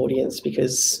important audience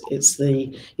because it's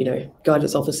the,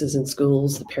 guidance officers in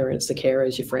schools, the parents, the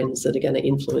carers, your friends that are going to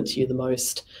influence you the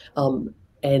most.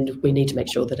 And we need to make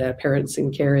sure that our parents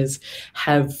and carers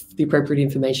have the appropriate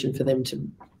information for them to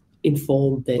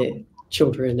inform their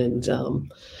children and,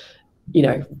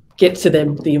 get to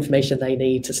them the information they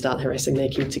need to start harassing their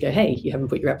kid to go, hey, you haven't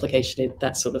put your application in,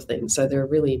 that sort of thing. So they're a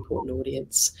really important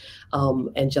audience.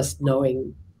 And just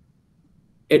knowing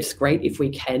it's great if we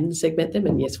can segment them,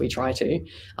 and yes, we try to,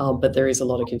 but there is a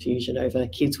lot of confusion over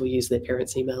kids will use their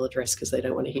parents' email address because they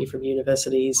don't want to hear from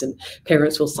universities, and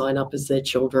parents will sign up as their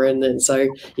children, and so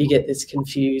you get this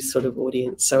confused sort of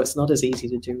audience. So it's not as easy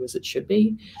to do as it should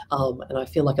be, and I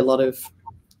feel like a lot of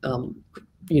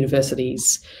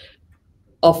universities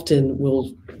often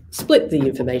will split the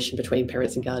information between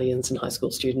parents and guardians and high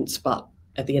school students, but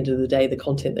at the end of the day, the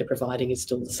content they're providing is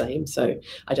still the same. So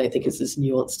I don't think it's as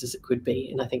nuanced as it could be.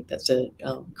 And I think that's a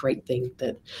great thing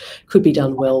that could be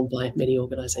done well by many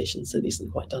organisations that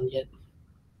isn't quite done yet.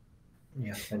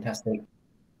 Yeah, fantastic.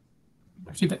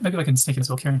 Actually, maybe I can sneak in as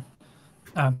well, Kieran.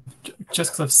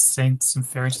 Just because I've seen some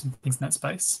very interesting things in that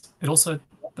space, but I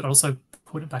also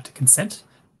put it back to consent,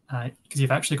 because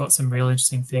you've actually got some real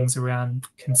interesting things around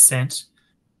consent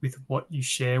with what you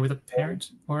share with a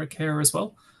parent or a carer as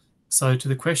well. So to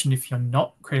the question, if you're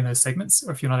not creating those segments,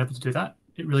 or if you're not able to do that,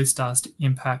 it really starts to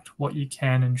impact what you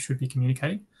can and should be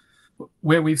communicating.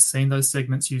 Where we've seen those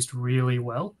segments used really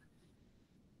well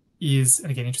is,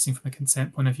 and again, interesting from a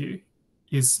consent point of view,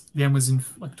 is Leanne was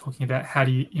talking about how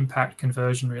do you impact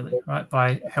conversion, really, right?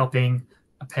 By helping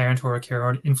a parent or a carer or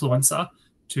an influencer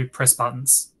to press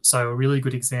buttons. So a really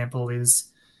good example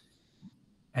is,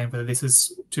 and whether this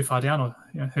is too far down or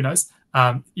who knows,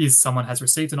 is someone has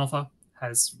received an offer,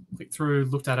 has clicked through,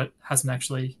 looked at it, hasn't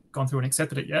actually gone through and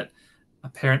accepted it yet. A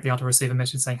parent be able to receive a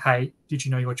message saying, hey, did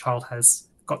you know your child has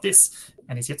got this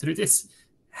and is yet to do this?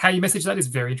 How you message that is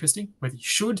very interesting. Whether you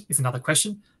should is another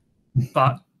question,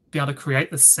 but be able to create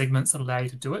the segments that allow you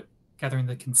to do it, gathering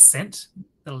the consent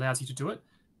that allows you to do it,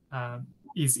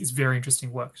 is very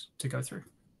interesting work to go through.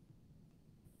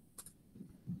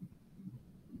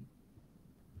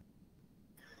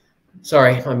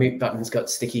 Sorry, my mute button's got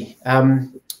sticky.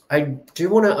 I do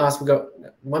want to ask, we've got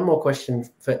one more question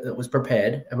that was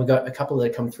prepared, and we've got a couple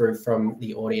that come through from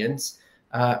the audience.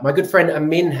 My good friend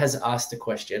Amin has asked a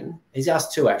question. He's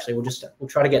asked two, actually. We'll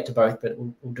try to get to both, but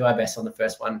we'll do our best on the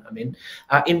first one, Amin.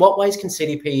 In what ways can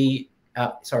CDPs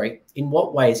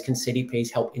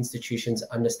help institutions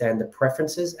understand the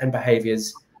preferences and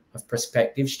behaviours of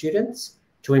prospective students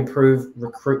to improve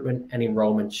recruitment and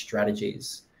enrolment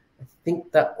strategies? I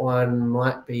think that one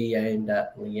might be aimed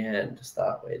at Leanne to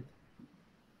start with.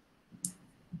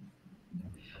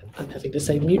 I'm having the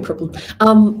same mute problem.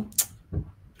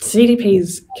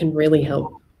 CDPs can really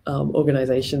help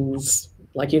organisations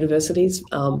like universities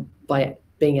by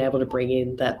being able to bring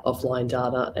in that offline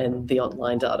data and the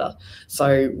online data.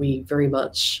 So we very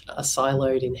much are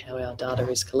siloed in how our data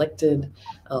is collected.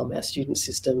 Our student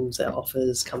systems, our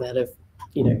offers come out of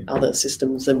other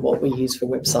systems than what we use for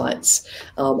websites.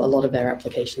 A lot of our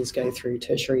applications go through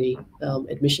tertiary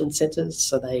admission centres,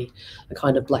 so they are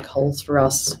kind of black holes for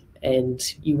us. And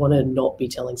you want to not be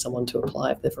telling someone to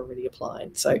apply if they've already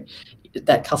applied. So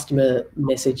that customer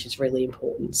message is really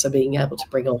important. So being able to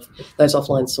bring off those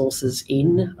offline sources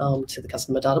in to the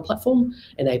customer data platform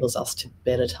enables us to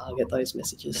better target those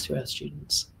messages to our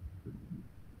students.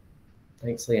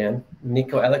 Thanks, Leanne.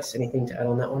 Nick or Alex, anything to add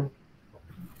on that one?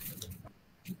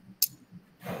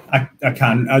 I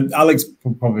can. Alex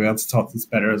will probably be able to talk this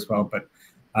better as well, but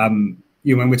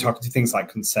when we're talking to things like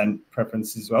consent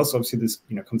preferences as well, so obviously there's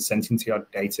consenting to your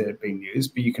data being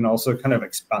used, but you can also kind of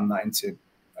expand that into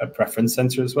a preference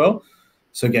center as well.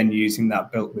 So again, using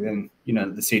that built within the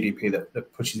CDP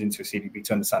that pushes into a CDP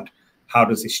to understand how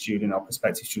does this student or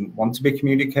prospective student want to be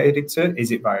communicated to?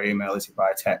 Is it via email? Is it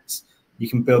via text? You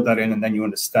can build that in, and then you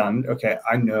understand, okay,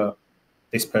 I know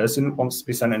this person wants to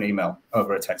be sent an email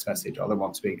over a text message, or they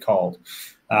want to be called.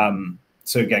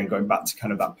 So again, going back to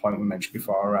kind of that point we mentioned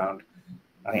before around,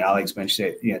 I think Alex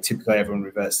mentioned it, typically everyone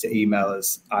reverts to email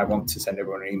as I want to send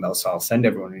everyone an email, so I'll send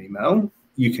everyone an email.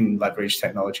 You can leverage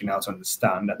technology now to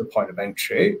understand at the point of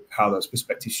entry how those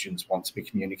prospective students want to be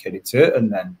communicated to,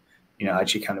 and then,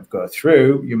 as you kind of go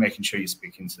through, you're making sure you're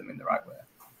speaking to them in the right way.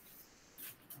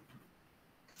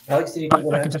 Alex, did you want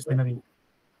to I can definitely maybe...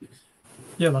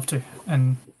 Yeah, love to.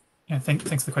 And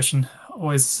thanks for the question.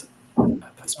 Always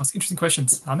ask interesting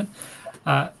questions, Armin.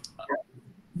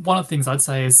 One of the things I'd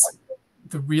say is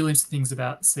the really interesting things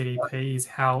about CDP is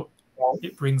how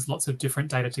it brings lots of different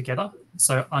data together.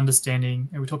 So understanding,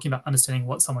 and we're talking about understanding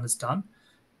what someone has done,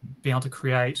 being able to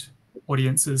create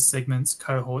audiences, segments,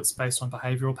 cohorts based on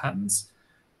behavioural patterns.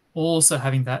 Also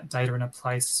having that data in a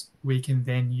place we can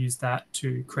then use that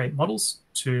to create models,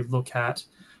 to look at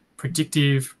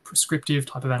predictive, prescriptive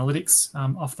type of analytics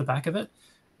off the back of it,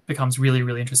 becomes really,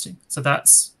 really interesting. So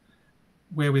that's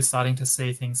where we're starting to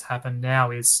see things happen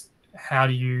now, is how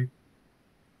do you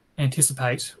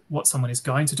anticipate what someone is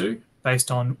going to do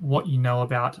based on what you know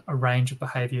about a range of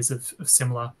behaviours of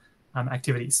similar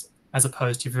activities, as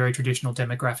opposed to your very traditional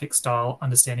demographic style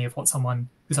understanding of who someone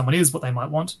is, what they might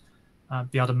want,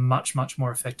 be able to much, much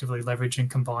more effectively leverage and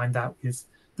combine that with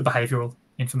the behavioural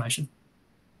information.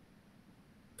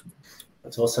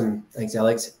 That's awesome. Thanks,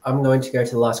 Alex. I'm going to go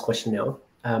to the last question now.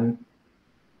 I'm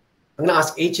going to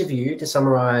ask each of you to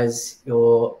summarise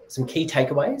some key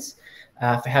takeaways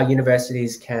for how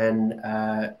universities can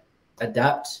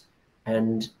adapt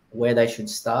and where they should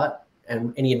start,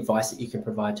 and any advice that you can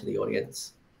provide to the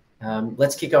audience.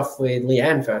 Let's kick off with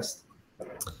Leanne first.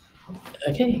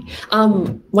 Okay.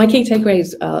 My key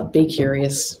takeaways are be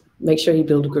curious, make sure you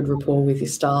build a good rapport with your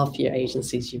staff, your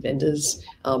agencies, your vendors.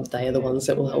 They are the ones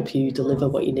that will help you deliver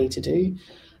what you need to do.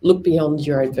 Look beyond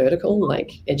your own vertical,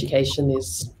 like education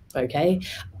is okay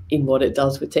in what it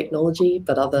does with technology,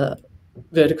 but other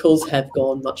verticals have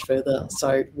gone much further.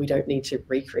 So we don't need to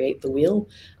recreate the wheel.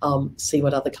 See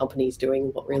what other companies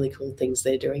doing, what really cool things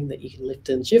they're doing that you can lift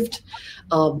and shift,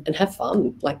 and have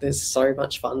fun. Like there's so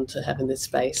much fun to have in this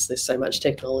space. There's so much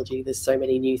technology. There's so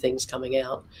many new things coming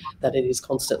out that it is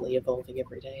constantly evolving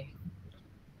every day.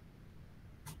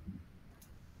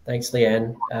 Thanks,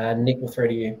 Leanne. Nick, we'll throw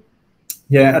to you.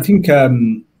 Yeah, I think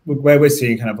where we're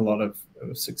seeing kind of a lot of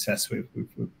success with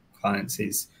clients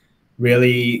is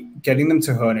really getting them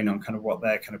to hone in on kind of what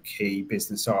their kind of key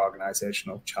business or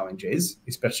organizational challenge is,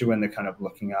 especially when they're kind of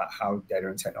looking at how data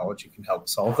and technology can help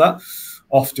solve that.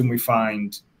 Often we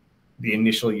find the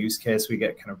initial use case we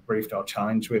get kind of briefed or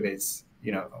challenged with is,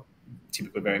 you know,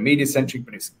 typically very media centric,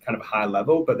 but it's kind of high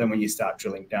level. But then when you start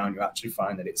drilling down, you actually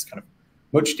find that it's kind of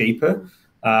much deeper.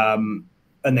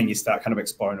 And then you start kind of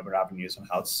exploring other avenues on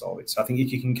how to solve it. So I think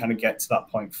if you can kind of get to that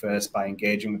point first by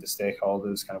engaging with the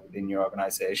stakeholders kind of within your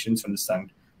organization to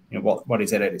understand, you know, what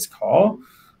is it at its core,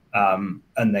 and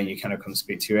then you kind of come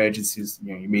speak to your agencies,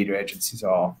 you know, your media agencies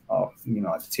or you know,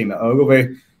 like the team at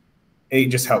Ogilvy, it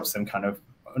just helps them kind of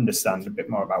understand a bit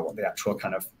more about what the actual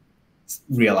kind of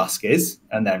real ask is,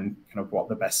 and then kind of what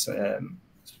the best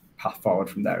path forward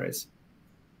from there is.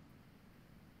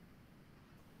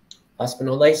 Last but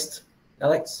not least,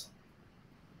 Alex.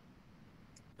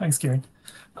 Thanks, Kieran.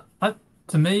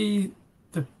 To me,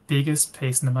 the biggest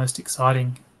piece and the most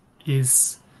exciting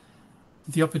is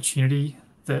the opportunity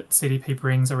that CDP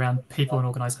brings around people and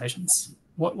organizations.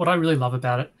 What I really love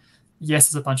about it,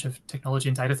 yes, there's a bunch of technology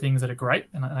and data things that are great,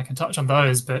 and I can touch on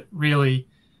those, but really,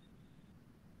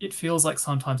 it feels like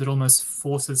sometimes it almost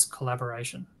forces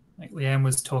collaboration. Like Leanne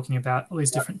was talking about all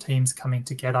these different teams coming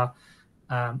together,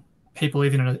 people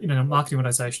even in a marketing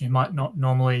organization who might not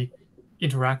normally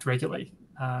interact regularly,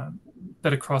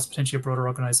 but across potentially a broader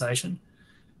organization.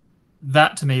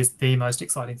 That to me is the most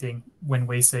exciting thing when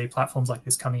we see platforms like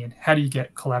this coming in. How do you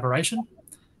get collaboration?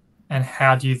 And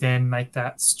how do you then make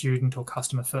that student or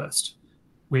customer first?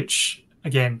 Which,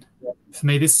 again, for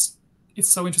me, it's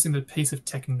so interesting that a piece of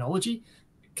technology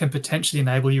can potentially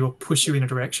enable you or push you in a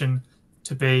direction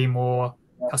to be more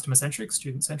customer-centric,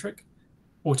 student-centric,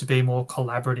 or to be more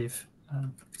collaborative,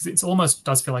 because it almost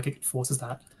does feel like it forces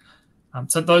that.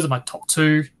 So those are my top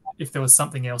two. If there was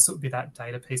something else, it would be that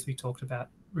data piece we talked about,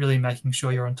 really making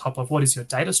sure you're on top of what is your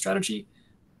data strategy,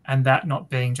 and that not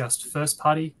being just first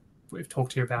party. We've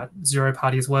talked here about zero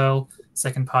party as well,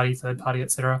 second party, third party,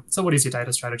 etc. So what is your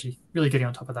data strategy? Really getting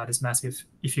on top of that is massive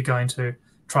if you're going to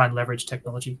try and leverage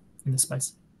technology in this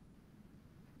space.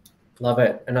 Love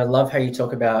it. And I love how you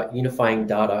talk about unifying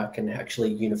data can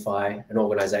actually unify an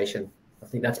organization. I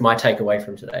think that's my takeaway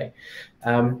from today.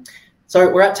 So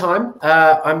we're at time.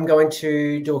 I'm going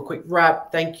to do a quick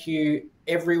wrap. Thank you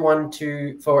everyone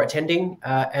for attending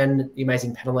and the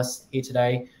amazing panelists here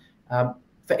today.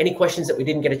 For any questions that we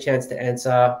didn't get a chance to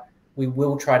answer, we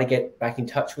will try to get back in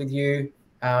touch with you.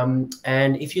 And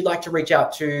if you'd like to reach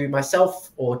out to myself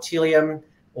or Tealium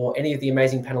or any of the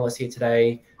amazing panelists here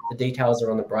today, the details are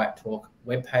on the Bright Talk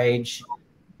webpage.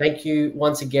 Thank you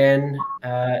once again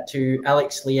to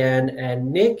Alex, Leanne, and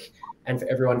Nick, and for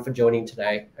everyone for joining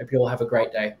today. Hope you all have a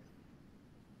great day.